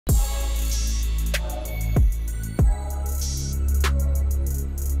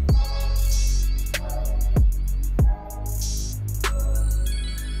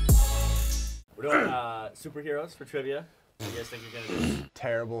superheroes for trivia. What do you guys think you're gonna do?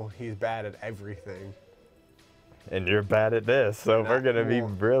 Terrible. He's bad at everything. And you're bad at this, so we're gonna be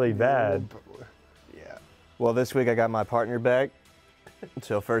really bad. Yeah. Well, this week I got my partner back,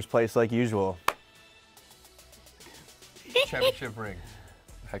 so first place like usual. Championship ring.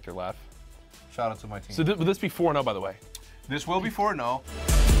 Hector laugh. Shout out to my team. So will this be 4-0, by the way? This will be 4-0.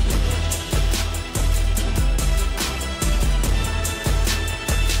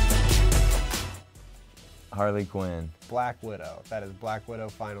 Harley Quinn. Black Widow. That is Black Widow.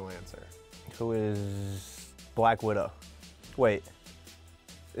 Final answer. Who is Black Widow? Wait,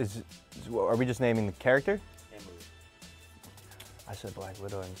 are we just naming the character? And movie. I said Black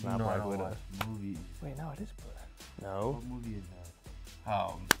Widow and it's not Black Widow. Movie. Wait, no, it is Black. No. What movie is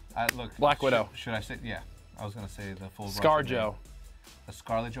that? Look. Black Widow. Should I say? Yeah, I was gonna say the full. ScarJo. The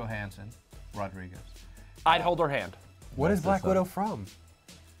Scarlett Johansson, Rodriguez. I'd hold her hand. What is Black Widow from?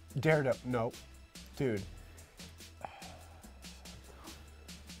 Daredevil. No. Dude.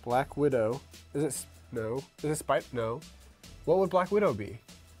 Black Widow. Is it? No. Is it Spider? No. What would Black Widow be?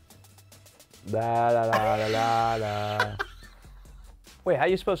 La la la la la la. Wait, how are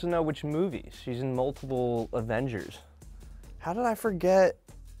you supposed to know which movies? She's in multiple Avengers. How did I forget?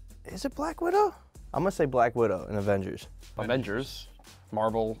 Is it Black Widow? I'm gonna say Black Widow in Avengers. Avengers,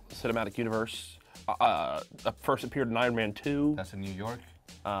 Marvel Cinematic Universe. First appeared in Iron Man 2. That's in New York.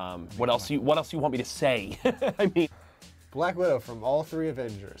 What else you want me to say? I mean, Black Widow from all three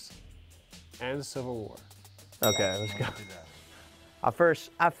Avengers and Civil War. Okay, let's go.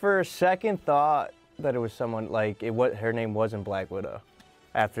 At first, second thought that it was someone like her name wasn't Black Widow.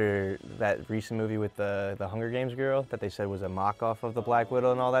 After that recent movie with the Hunger Games girl that they said was a mock-off of the Black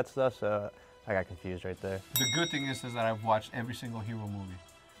Widow and all that stuff, so I got confused right there. The good thing is that I've watched every single hero movie.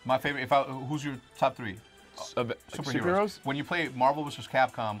 My favorite. Who's your top 3? superheroes? When you play Marvel vs.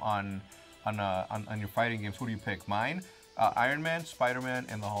 Capcom on your fighting games, who do you pick? Mine, Iron Man, Spider-Man,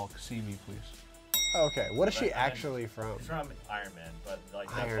 and the Hulk. See me, please. Okay, what is she actually from? It's from Iron Man, but like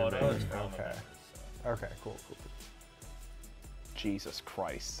that Iron photo Man, is from okay. Avengers, so. Okay, cool. Jesus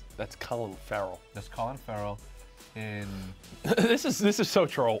Christ, that's Colin Farrell. That's Colin Farrell in this is so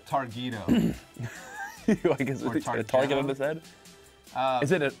troll. Targeto. Like, is it a target on his head?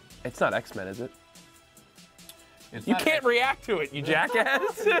 Is it it's not X-Men, is it? You can't react to it, you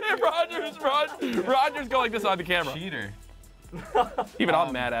jackass. Roger's going like this on the camera. Cheater. Even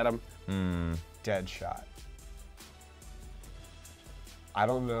I'm mad at him. Deadshot. I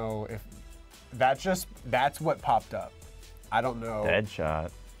don't know if that's what popped up. I don't know.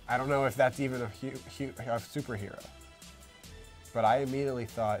 Deadshot. I don't know if that's even a superhero. But I immediately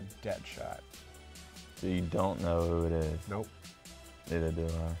thought Deadshot. So you don't know who it is? Nope. Neither do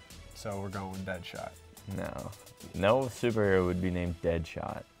I. So we're going Deadshot. No. No superhero would be named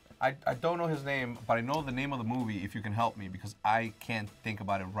Deadshot. I don't know his name, but I know the name of the movie if you can help me, because I can't think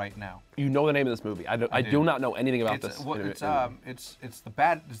about it right now. You know the name of this movie. I do not know anything about this. It's the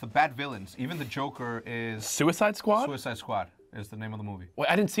bad villains. Even the Joker is Suicide Squad? Suicide Squad is the name of the movie. Wait,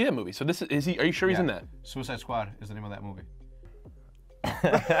 I didn't see that movie. So this is he? Are you sure he's in that? Suicide Squad is the name of that movie.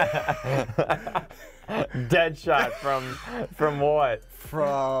 Deadshot from what?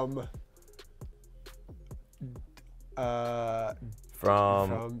 From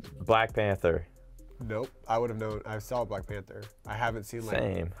Black Panther. Nope. I would have known. I saw Black Panther. I haven't seen like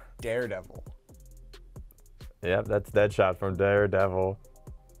Same. Daredevil. Yep, that's Deadshot from Daredevil.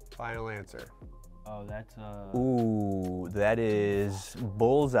 Final answer. Oh, that's Ooh, that is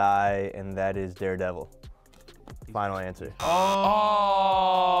Bullseye, and that is Daredevil. Final answer.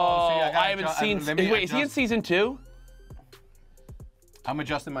 Oh, See, I haven't seen. Wait, is he in season 2? I'm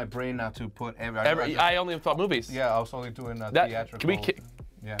adjusting my brain now to put I only thought movies. Yeah, I was only doing theatrical. Can we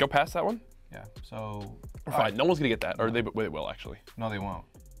go past that one? Yeah. So. We're fine. No one's gonna get that, or they will actually. No, they won't.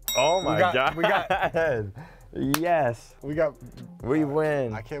 Oh my God. We got. Yes. We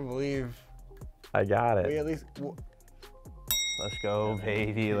win. I can't believe. I got it. We at least. Let's go,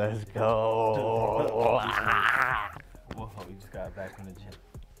 baby. Let's go. whoa, you just got back from the gym.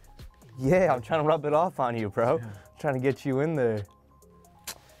 Yeah, I'm trying to rub it off on you, bro. I'm trying to get you in there.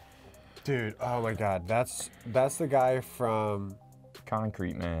 Dude, oh my God, that's the guy from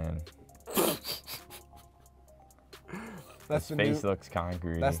Concrete Man. His face looks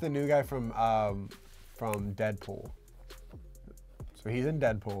concrete. That's the new guy from Deadpool. So he's in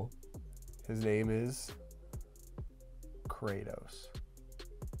Deadpool. His name is Kratos.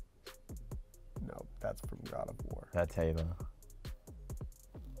 No, that's from God of War. That's Halo.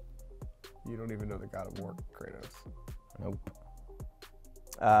 You don't even know the God of War Kratos. Nope.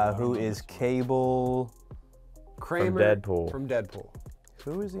 Who is Cable? Kramer From Deadpool. From Deadpool.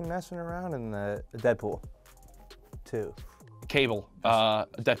 Who is he messing around in the Deadpool 2? Cable.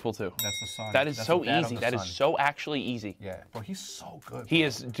 Deadpool 2. That's the son. That is That's so the dad of easy. the That is son. so actually easy. Yeah, bro, he's so good. He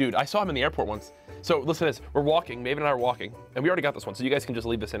is, dude. I saw him in the airport once. So listen to this. We're walking. Maven and I are walking, and we already got this one, so you guys can just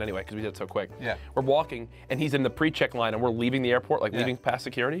leave this in anyway because we did it so quick. Yeah. We're walking, and he's in the pre-check line, and we're leaving the airport, like leaving past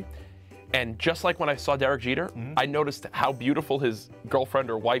security. And just like when I saw Derek Jeter, I noticed how beautiful his girlfriend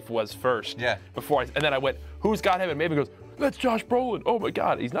or wife was first. Yeah. Before and then I went, "Who's got him?" And Maven goes, "That's Josh Brolin." Oh my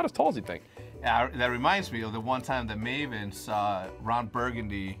God, he's not as tall as you think. Yeah, that reminds me of the one time that Maven saw Ron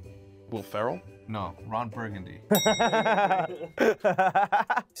Burgundy. Will Ferrell? No, Ron Burgundy.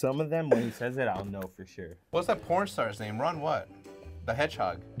 Some of them, when he says it, I'll know for sure. What's that porn star's name? Ron what? The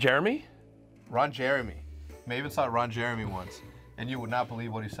Hedgehog. Jeremy? Ron Jeremy. Maven saw Ron Jeremy once, and you would not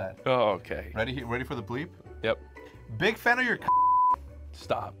believe what he said. Oh, okay. Ready for the bleep? Yep. Big fan of your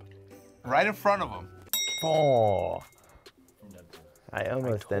Stop. right in front of him. Oh. I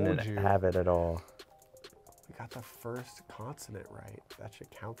almost didn't told you. have it at all. We got the first consonant right. That should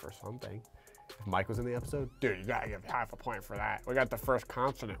count for something. If Mike was in the episode, dude, you gotta give half a point for that. We got the first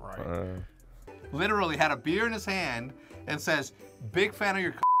consonant right. Literally had a beer in his hand and says, big fan of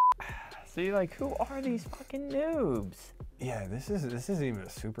your See, like, who are these fucking noobs? Yeah, this isn't even a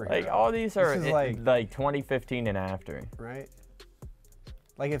superhero. Like, all these are This is like 2015 and after. right?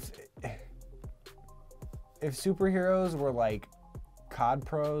 Like if superheroes were like COD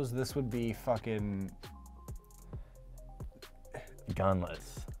pros, this would be fucking.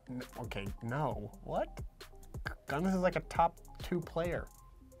 Gunless. Okay, no. What? Gunless is like a top 2 player.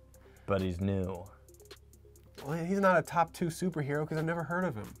 But he's new. Well, he's not a top 2 superhero because I've never heard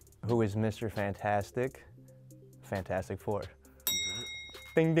of him. Who is Mr. Fantastic? Fantastic Four.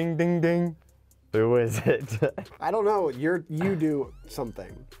 Ding, ding, ding, ding. Who is it? I don't know. You do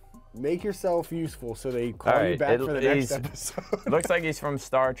something. Make yourself useful so they call All you right, back for the next he's- episode. Looks like he's from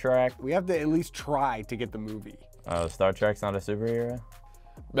Star Trek. We have to at least try to get the movie. Oh, Star Trek's not a superhero?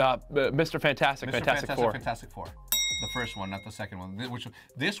 Mr. Fantastic, Mr. Fantastic Four. Fantastic Four. The first one, not the second one.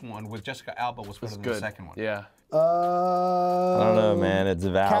 This one with Jessica Alba was better than Good. the second one. Yeah. I don't know, man. It's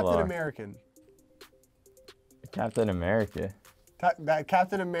Valor. Captain American. Captain America.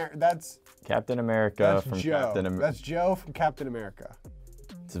 Captain America. That's Captain from Joe. Captain America. That's Joe from Captain America.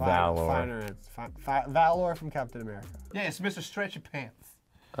 It's Valor. Valor from Captain America. Yeah, it's Mr. Stretchy Pants.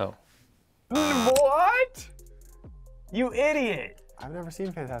 Oh. What? You idiot! I've never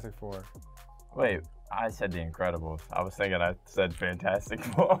seen Fantastic Four. Wait, I said The Incredibles. I was thinking I said Fantastic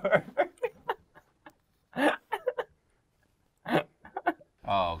Four.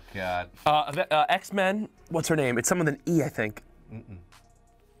 Oh, God. X-Men, what's her name? It's someone with an E, I think.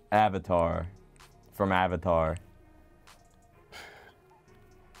 Avatar. From Avatar.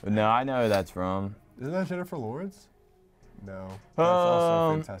 No, I know who that's from. Isn't that Jennifer Lawrence? No. That's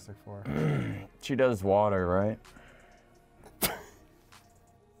also Um, Fantastic Four. She does water, right?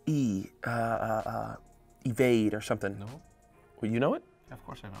 Evade or something. No? Well, you know it? Of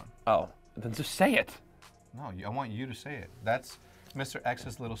course I know. Oh, then just say it. No, I want you to say it. That's Mr.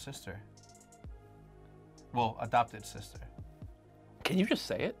 X's little sister. Well, adopted sister. Can you just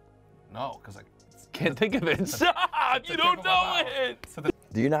say it? No, because I Can't think of it. Stop! You don't know it!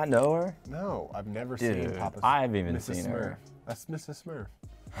 Do you not know her? No, I've never seen Dude, Papa. I haven't even Mrs. seen Smurf. her. That's Mrs. Smurf.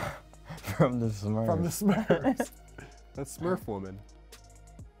 From the Smurfs. From the Smurfs. That's Smurf woman.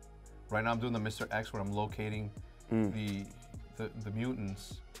 right now I'm doing the Mr. X where I'm locating the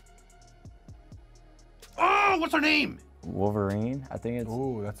mutants. Oh, what's her name? Wolverine, I think it's.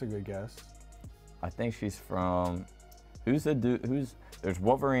 Ooh, that's a good guess. I think she's from. Who's the dude? There's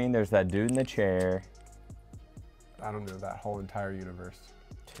Wolverine. There's that dude in the chair. I don't know that whole entire universe.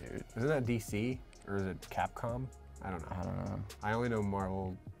 Dude, Isn't that DC or is it Capcom? I don't know. I don't know. I only know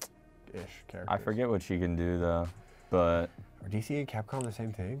Marvel-ish characters. I forget what she can do though, but Are DC and Capcom the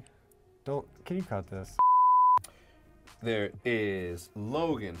same thing? Can you cut this? There is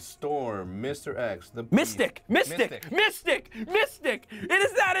Logan, Storm, Mr. X, the Beast. Mystic! Mystic! Mystic! Mystic! It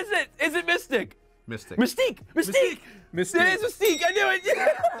is that, is it? Is it Mystic? Mystic. Mystique! Mystique! Mystique. It is Mystique! I knew it!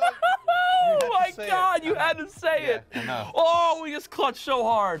 Oh to my say it. God, you I had to say it! I know. Oh, we just clutched so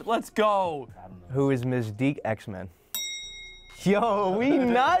hard. Let's go. Who is Ms. Deke X-Men? Yo, we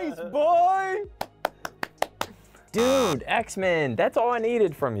nice, boy! dude, X-Men. That's all I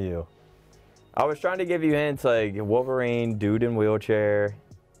needed from you. I was trying to give you hints like Wolverine, dude in wheelchair,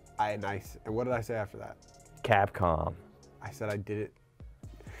 Nice. And what did I say after that? Capcom. I said I did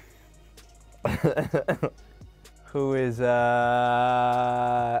it. Who is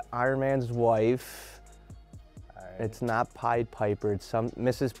Iron Man's wife? It's not Pied Piper. It's some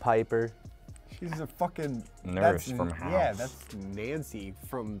Mrs. Piper. She's a fucking nurse from House. Yeah, that's Nancy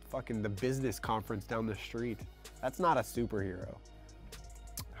from fucking the business conference down the street. That's not a superhero.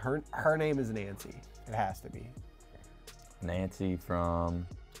 Her name is Nancy. It has to be. Nancy from.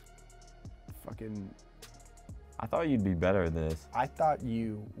 Fucking. I thought you'd be better at this. I thought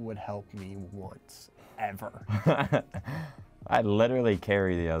you would help me once, ever. I'd literally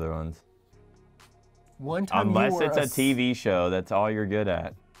carry the other ones. One time Unless you were it's a TV show, that's all you're good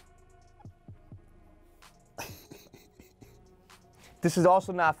at. This is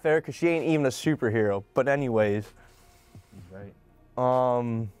also not fair because she ain't even a superhero. But anyways. He's right.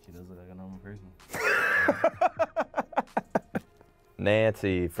 She does look like a normal person.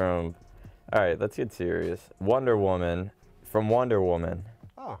 Nancy from. All right, let's get serious. Wonder Woman from Wonder Woman.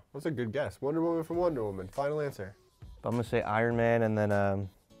 Oh, that's a good guess. Wonder Woman from Wonder Woman. Final answer. I'm gonna say Iron Man and then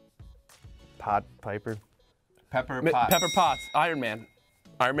Piper. Pepper Potts. Pepper Potts. Iron Man.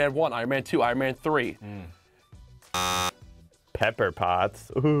 Iron Man 1, Iron Man 2, Iron Man 3. Pepper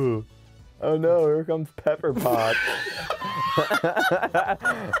Potts. Ooh. Oh no, here comes Pepper Potts.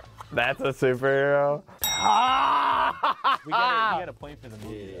 That's a superhero. We got a point for the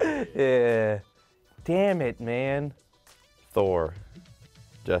movie. Yeah. Damn it, man. Thor.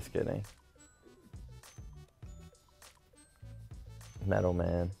 Just kidding. Metal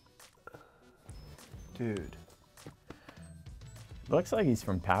Man. Dude. Looks like he's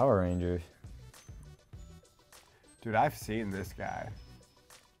from Power Rangers. Dude, I've seen this guy.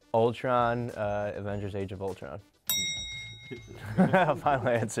 Ultron, Avengers Age of Ultron. Final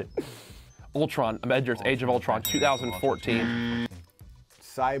answer. Ultron, Avengers Age of Ultron, 2014.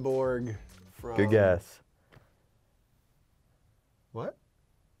 Cyborg from... Good guess. What?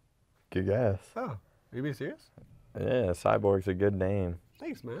 Good guess. Oh, are you being serious? Yeah, Cyborg's a good name.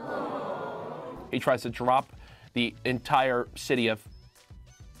 Thanks, man. He tries to drop the entire city of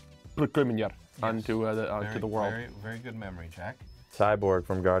Brooklyn onto the world. Very, very good memory, Jack. Cyborg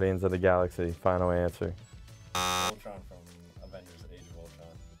from Guardians of the Galaxy. Final answer. Ultron from Avengers Age of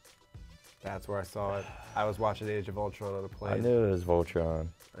Ultron. That's where I saw it. I was watching Age of Ultron on a plane. I knew it was Voltron.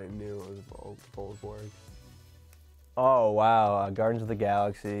 I knew it was Voltborg. Oh, wow. Guardians of the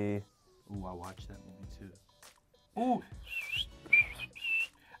Galaxy. Ooh, I watched that movie too. Ooh.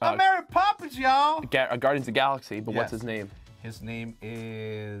 I'm Mary Poppins, y'all. Guardians of the Galaxy, but what's Yes. his name? His name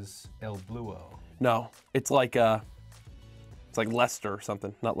is El Bluo. No, it's like Lester or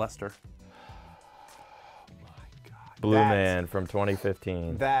something, not Lester. Blue That's- Man from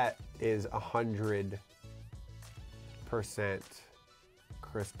 2015. That is 100%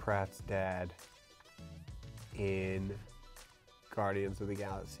 Chris Pratt's dad in Guardians of the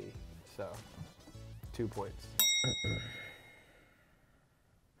Galaxy. So, 2 points.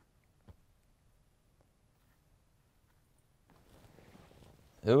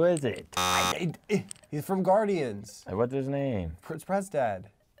 Who is it? He's from Guardians. What's his name? Chris Pratt's dad.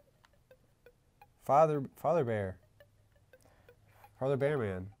 Father Bear. Father Bear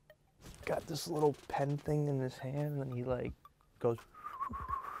Man. Got this little pen thing in his hand, and he like goes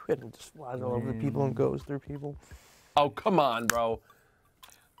and it just flies all over the people and goes through people. Oh, come on, bro.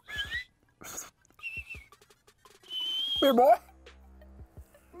 Here, boy.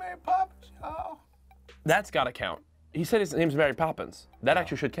 Mary Poppins, y'all. That's gotta count. He said his name's Mary Poppins. That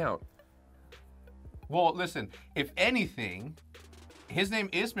actually should count. Well, listen, if anything, his name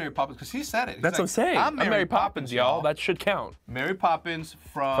is Mary Poppins because he said it. He's That's what I'm saying. I'm Mary Poppins, y'all. That should count. Mary Poppins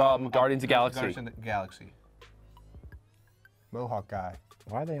from Guardians of the Galaxy. Guardians of the Galaxy. Mohawk guy.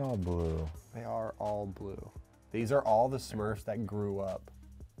 Why are they all blue? They are all blue. These are all the Smurfs that grew up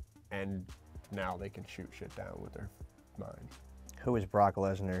and now they can shoot shit down with their mind. Who is Brock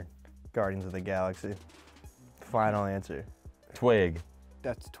Lesnar? Guardians of the Galaxy. Final answer. Twig.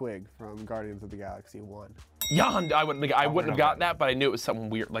 That's Twig from Guardians of the Galaxy 1. Yond, I wouldn't have gotten that, but I knew it was something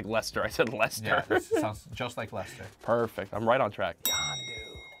weird, like Lester. I said Lester. Yeah, this sounds just like Lester. Perfect. I'm right on track.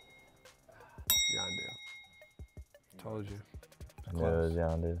 Yondu. Told you. I knew it was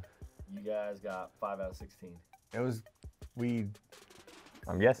Yondu. You guys got 5 out of 16. It was, we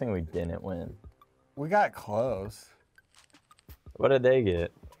I'm guessing we didn't win. got close. What did they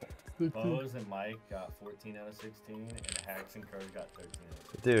get? Bose and Mike got 14 out of 16, and Hacks and Curry got 13 out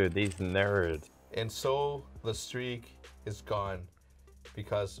of 16. Dude, these nerds. And so the streak is gone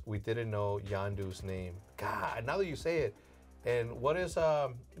because we didn't know Yondu's name. God, now that you say it. And what is,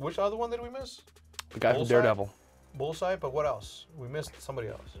 which other one did we miss? The guy from Bullseye? Daredevil. Bullseye, but what else? We missed somebody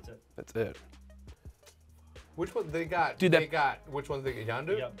else. That's it. That's it. Which one they got? Dude, which one did they get? Yondu?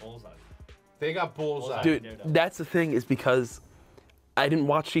 You got Bullseye. They got Bullseye. Dude, Daredevil. that's the thing is because I didn't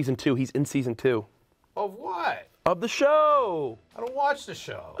watch season 2. He's in season 2 Of what? of the show. I don't watch the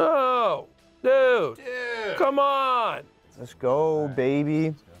show. Oh. Dude, come on. Let's go,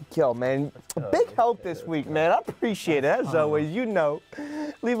 baby. Yo, man, big help this week, man. I appreciate it. As always, you know,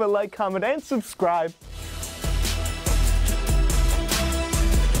 leave a like, comment, and subscribe.